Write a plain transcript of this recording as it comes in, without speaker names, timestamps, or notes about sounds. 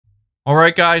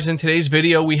Alright guys, in today's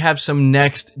video we have some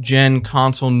next-gen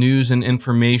console news and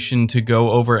information to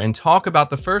go over and talk about.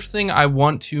 The first thing I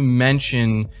want to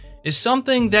mention is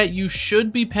something that you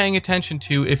should be paying attention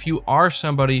to if you are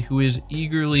somebody who is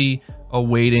eagerly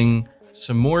awaiting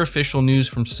some more official news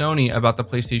from Sony about the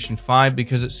PlayStation 5,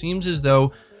 because it seems as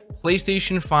though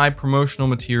PlayStation 5 promotional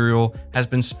material has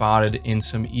been spotted in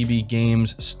some EB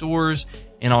Games stores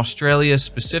in Australia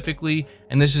specifically,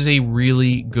 and this is a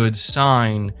really good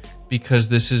sign because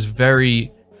this is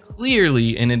very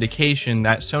clearly an indication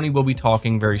that Sony will be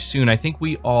talking very soon. I think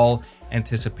we all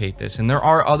anticipate this, and there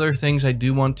are other things I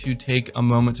do want to take a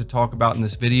moment to talk about in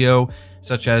this video,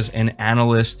 such as an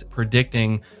analyst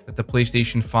predicting that the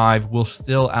PlayStation 5 will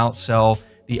still outsell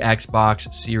the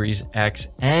Xbox Series X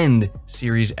and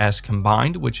Series S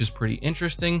combined, which is pretty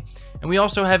interesting. And we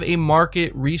also have a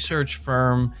market research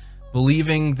firm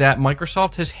believing that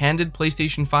Microsoft has handed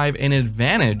PlayStation 5 an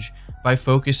advantage by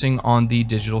focusing on the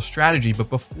digital strategy. But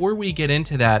before we get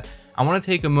into that, I want to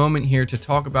take a moment here to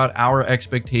talk about our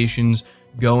expectations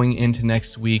going into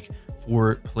next week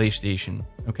for PlayStation,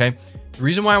 okay? The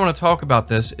reason why I want to talk about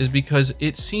this is because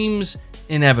it seems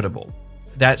inevitable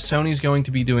that Sony's going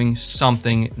to be doing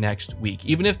something next week.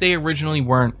 Even if they originally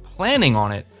weren't planning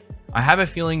on it, I have a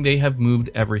feeling they have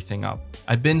moved everything up.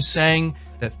 I've been saying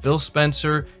that Phil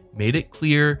Spencer made it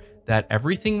clear that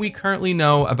everything we currently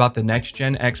know about the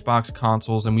next-gen Xbox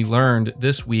consoles, and we learned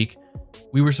this week,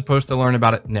 we were supposed to learn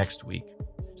about it next week.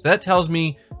 So that tells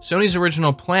me Sony's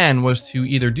original plan was to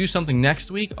either do something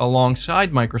next week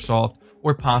alongside Microsoft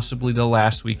or possibly the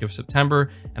last week of September.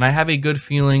 And I have a good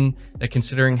feeling that,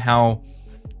 considering how,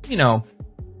 you know,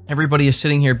 everybody is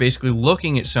sitting here basically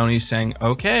looking at Sony saying,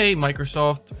 okay,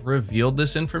 Microsoft revealed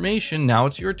this information, now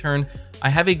it's your turn. I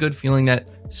have a good feeling that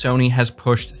Sony has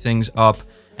pushed things up.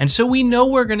 And so we know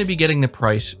we're going to be getting the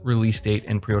price, release date,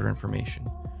 and pre-order information.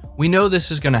 We know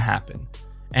this is going to happen,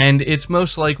 and it's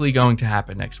most likely going to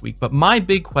happen next week. But my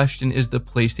big question is the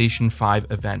PlayStation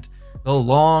 5 event, the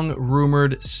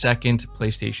long-rumored second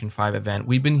PlayStation 5 event.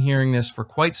 We've been hearing this for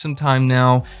quite some time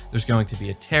now. There's going to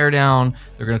be a teardown.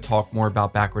 They're going to talk more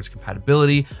about backwards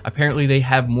compatibility. Apparently, they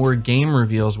have more game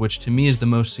reveals, which to me is the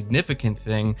most significant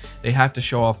thing. They have to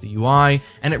show off the UI,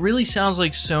 and it really sounds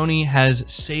like Sony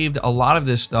has saved a lot of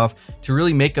this stuff to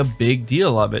really make a big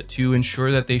deal of it, to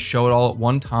ensure that they show it all at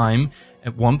one time,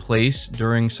 at one place,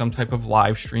 during some type of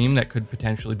live stream that could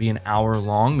potentially be an hour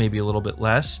long, maybe a little bit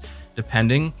less,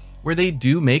 depending, where they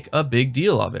do make a big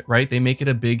deal of it, right? They make it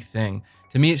a big thing.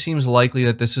 To me, it seems likely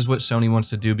that this is what Sony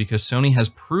wants to do, because Sony has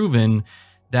proven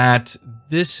that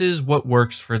this is what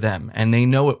works for them, and they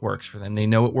know it works for them. They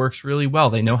know it works really well.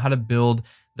 They know how to build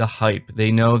the hype.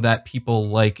 They know that people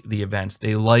like the events.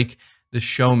 They like the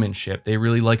showmanship. They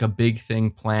really like a big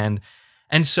thing planned.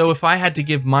 And so if I had to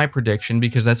give my prediction,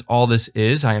 because that's all this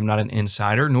is, I am not an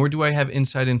insider, nor do I have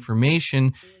inside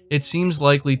information, it seems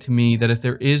likely to me that if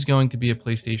there is going to be a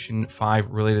PlayStation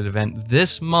 5 related event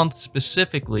this month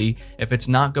specifically, if it's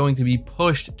not going to be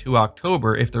pushed to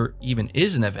October, if there even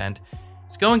is an event,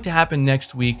 it's going to happen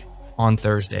next week on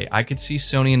Thursday. I could see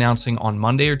Sony announcing on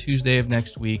Monday or Tuesday of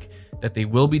next week that they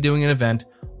will be doing an event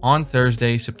on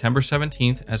Thursday, September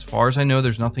 17th. As far as I know,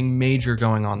 there's nothing major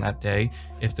going on that day.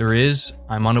 If there is,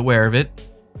 I'm unaware of it.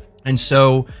 And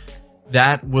so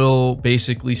that will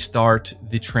basically start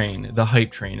the train, the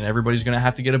hype train, and everybody's going to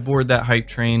have to get aboard that hype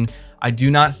train. I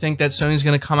do not think that Sony's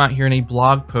going to come out here in a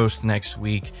blog post next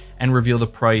week and reveal the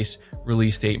price,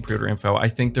 release date, and pre-order info. I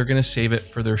think they're going to save it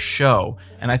for their show,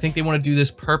 and I think they want to do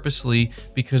this purposely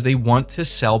because they want to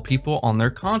sell people on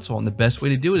their console, and the best way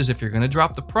to do it is, if you're going to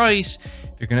drop the price,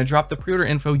 if you're going to drop the pre-order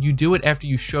info, you do it after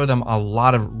you show them a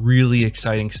lot of really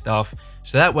exciting stuff,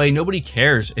 so that way nobody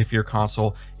cares if your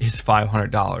console is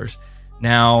 $500.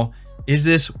 Now, is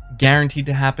this guaranteed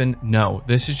to happen? No,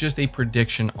 this is just a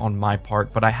prediction on my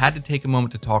part, but I had to take a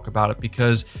moment to talk about it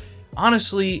because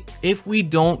honestly, if we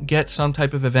don't get some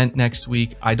type of event next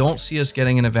week, I don't see us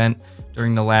getting an event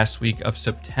during the last week of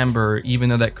September, even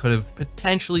though that could have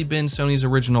potentially been Sony's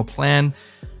original plan.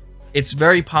 It's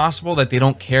very possible that they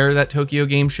don't care that Tokyo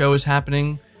Game Show is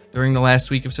happening during the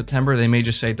last week of September. They may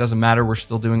just say, it doesn't matter, we're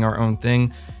still doing our own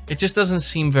thing. It just doesn't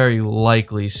seem very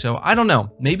likely. So I don't know.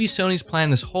 Maybe Sony's plan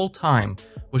this whole time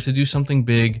was to do something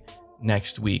big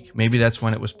next week. Maybe that's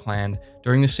when it was planned,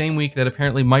 during the same week that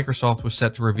apparently Microsoft was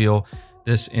set to reveal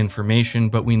this information,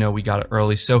 but we know we got it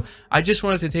early. So I just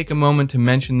wanted to take a moment to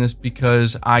mention this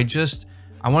because I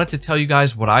wanted to tell you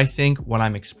guys what I think, what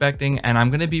I'm expecting, and I'm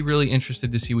going to be really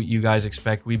interested to see what you guys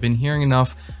expect. We've been hearing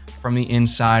enough from the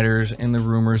insiders and the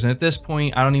rumors, and at this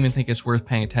point, I don't even think it's worth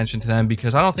paying attention to them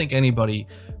because I don't think anybody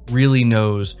really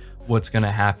knows what's going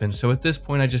to happen. So at this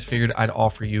point, I just figured I'd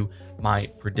offer you my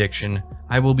prediction.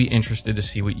 I will be interested to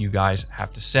see what you guys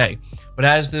have to say. But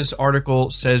as this article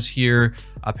says here,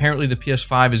 apparently the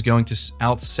PS5 is going to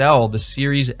outsell the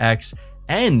Series X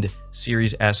and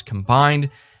Series S combined.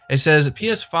 It says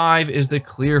PS5 is the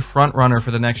clear frontrunner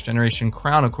for the next generation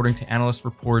crown, according to analyst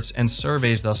reports and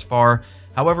surveys thus far.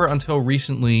 However, until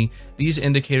recently, these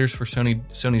indicators for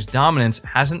Sony's dominance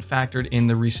hasn't factored in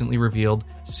the recently revealed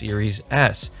Series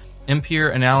S. Impure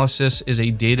Analysis is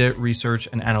a data research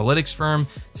and analytics firm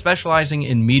specializing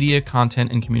in media,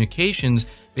 content, and communications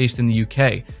based in the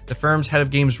UK. The firm's head of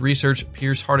games research,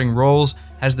 Piers Harding-Rolls,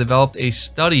 has developed a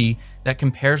study that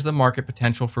compares the market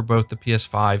potential for both the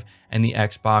PS5 and the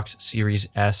Xbox Series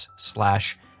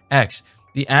S/X.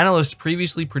 The analyst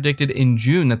previously predicted in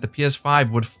June that the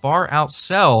PS5 would far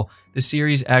outsell the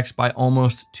Series X by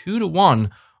almost 2-to-1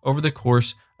 over the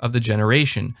course of the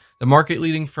generation. The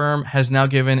market-leading firm has now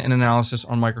given an analysis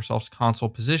on Microsoft's console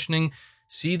positioning.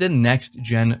 See the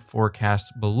next-gen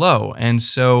forecast below. And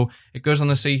so it goes on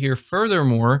to say here,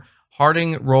 furthermore,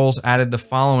 Harding-Rolls added the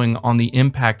following on the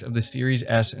impact of the Series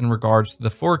S in regards to the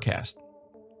forecast.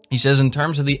 He says, in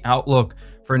terms of the outlook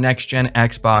for next-gen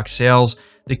Xbox sales,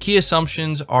 the key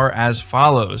assumptions are as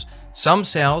follows. Some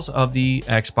sales of the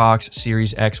Xbox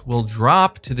Series X will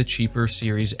drop to the cheaper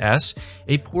Series S.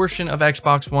 A portion of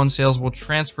Xbox One sales will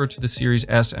transfer to the Series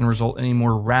S and result in a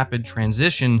more rapid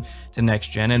transition to next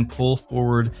gen and pull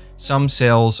forward some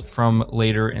sales from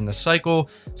later in the cycle.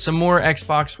 Some more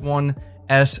Xbox One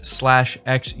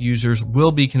S/X users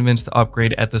will be convinced to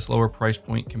upgrade at this lower price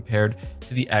point compared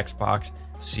to the Xbox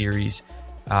Series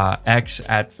X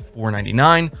at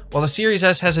 $499. While the Series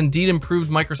S has indeed improved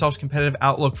Microsoft's competitive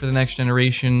outlook for the next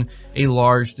generation, a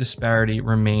large disparity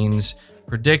remains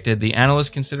predicted. The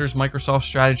analyst considers Microsoft's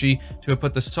strategy to have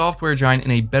put the software giant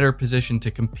in a better position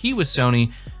to compete with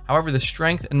Sony. However, the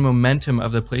strength and momentum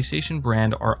of the PlayStation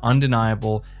brand are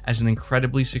undeniable as an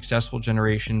incredibly successful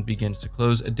generation begins to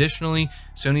close. Additionally,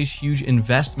 Sony's huge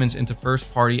investments into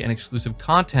first-party and exclusive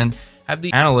content have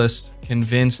the analysts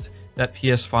convinced that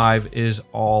PS5 is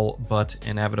all but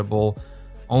inevitable.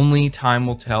 Only time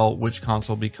will tell which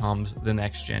console becomes the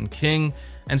next-gen king.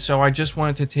 And so I just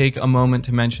wanted to take a moment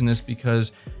to mention this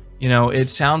because, you know, it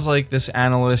sounds like this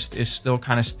analyst is still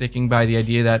kind of sticking by the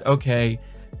idea that, okay,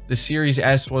 the Series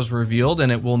S was revealed and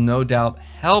it will no doubt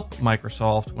help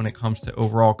Microsoft when it comes to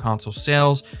overall console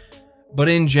sales. But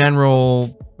in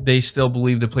general, they still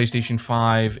believe the PlayStation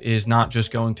 5 is not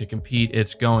just going to compete,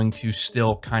 it's going to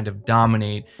still kind of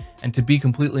dominate. And to be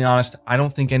completely honest, I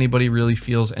don't think anybody really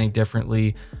feels any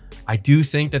differently. I do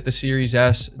think that the Series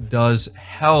S does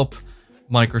help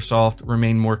Microsoft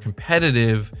remain more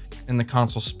competitive in the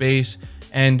console space.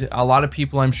 And a lot of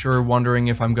people, I'm sure, are wondering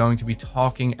if I'm going to be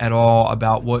talking at all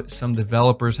about what some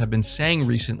developers have been saying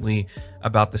recently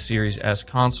about the Series S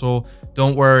console.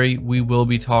 Don't worry, we will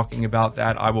be talking about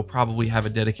that. I will probably have a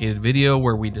dedicated video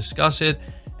where we discuss it,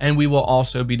 and we will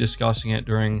also be discussing it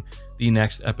during the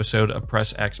next episode of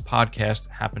Press X podcast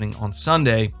happening on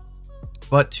Sunday.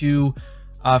 But to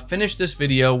finish this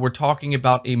video, we're talking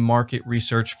about a market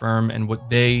research firm and what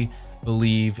they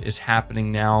believe is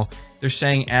happening now. They're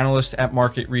saying analysts at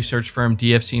market research firm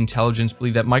DFC Intelligence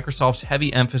believe that Microsoft's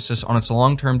heavy emphasis on its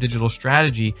long-term digital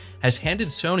strategy has handed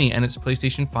Sony and its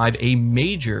PlayStation 5 a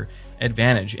major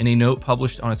advantage. In a note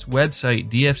published on its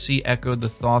website, DFC echoed the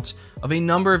thoughts of a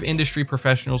number of industry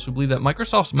professionals who believe that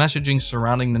Microsoft's messaging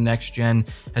surrounding the next gen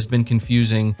has been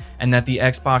confusing and that the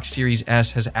Xbox Series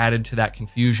S has added to that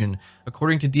confusion.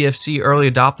 According to DFC,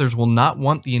 early adopters will not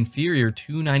want the inferior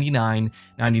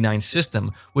 $299.99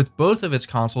 system. With both of its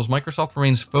consoles, Microsoft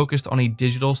remains focused on a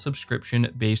digital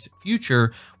subscription-based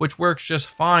future, which works just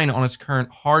fine on its current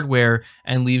hardware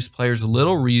and leaves players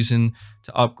little reason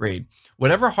to upgrade.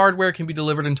 Whatever hardware can be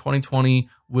delivered in 2020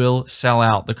 will sell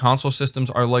out. The console systems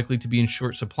are likely to be in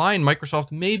short supply, and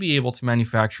Microsoft may be able to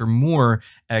manufacture more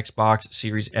Xbox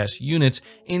Series S units.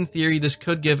 In theory, this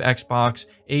could give Xbox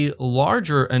a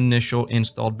larger initial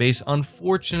installed base.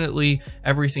 Unfortunately,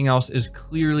 everything else is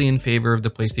clearly in favor of the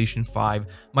PlayStation 5.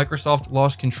 Microsoft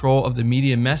lost control of the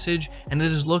media message, and it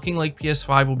is looking like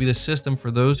PS5 will be the system for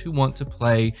those who want to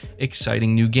play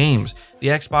exciting new games. The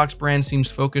Xbox brand seems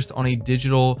focused on a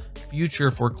digital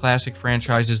future for classic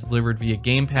franchises delivered via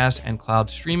Game Pass and cloud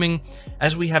streaming.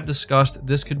 As we have discussed,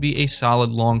 this could be a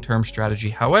solid long-term strategy.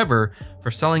 However,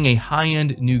 for selling a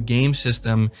high-end new game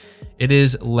system, it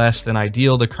is less than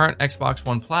ideal. The current Xbox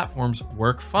One platforms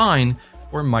work fine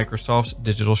for Microsoft's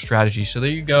digital strategy. So there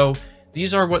you go.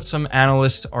 These are what some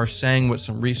analysts are saying, what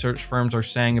some research firms are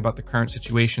saying about the current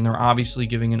situation. They're obviously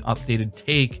giving an updated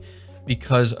take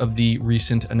because of the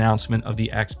recent announcement of the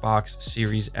Xbox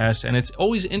Series S. And it's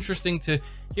always interesting to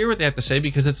hear what they have to say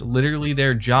because it's literally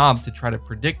their job to try to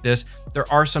predict this.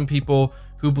 There are some people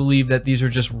who believe that these are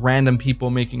just random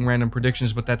people making random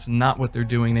predictions, but that's not what they're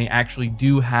doing. They actually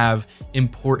do have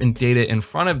important data in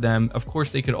front of them. Of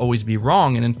course, they could always be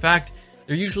wrong. And in fact,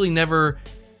 they're usually never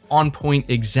on point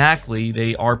exactly.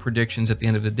 They are predictions at the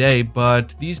end of the day,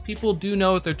 but these people do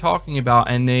know what they're talking about,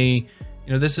 and they,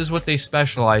 you know, this is what they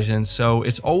specialize in. So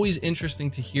it's always interesting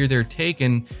to hear their take.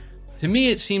 And to me,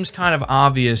 it seems kind of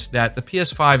obvious that the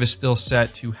PS5 is still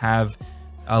set to have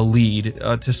a lead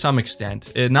to some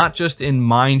extent, not just in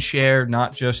mind share,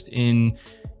 not just in,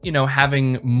 you know,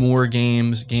 having more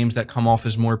games that come off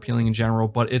as more appealing in general,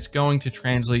 but it's going to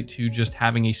translate to just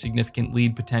having a significant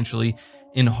lead potentially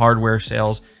in hardware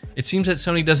sales. It seems that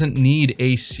Sony doesn't need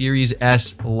a Series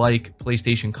S like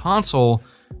PlayStation console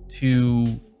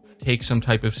to take some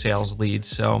type of sales lead.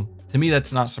 So to me,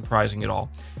 that's not surprising at all.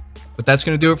 But that's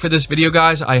going to do it for this video,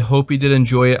 guys. I hope you did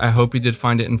enjoy it. I hope you did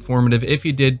find it informative. If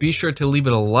you did, be sure to leave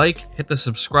it a like, hit the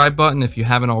subscribe button if you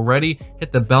haven't already,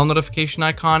 hit the bell notification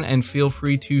icon, and feel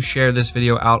free to share this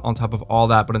video out on top of all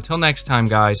that. But until next time,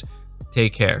 guys,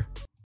 take care.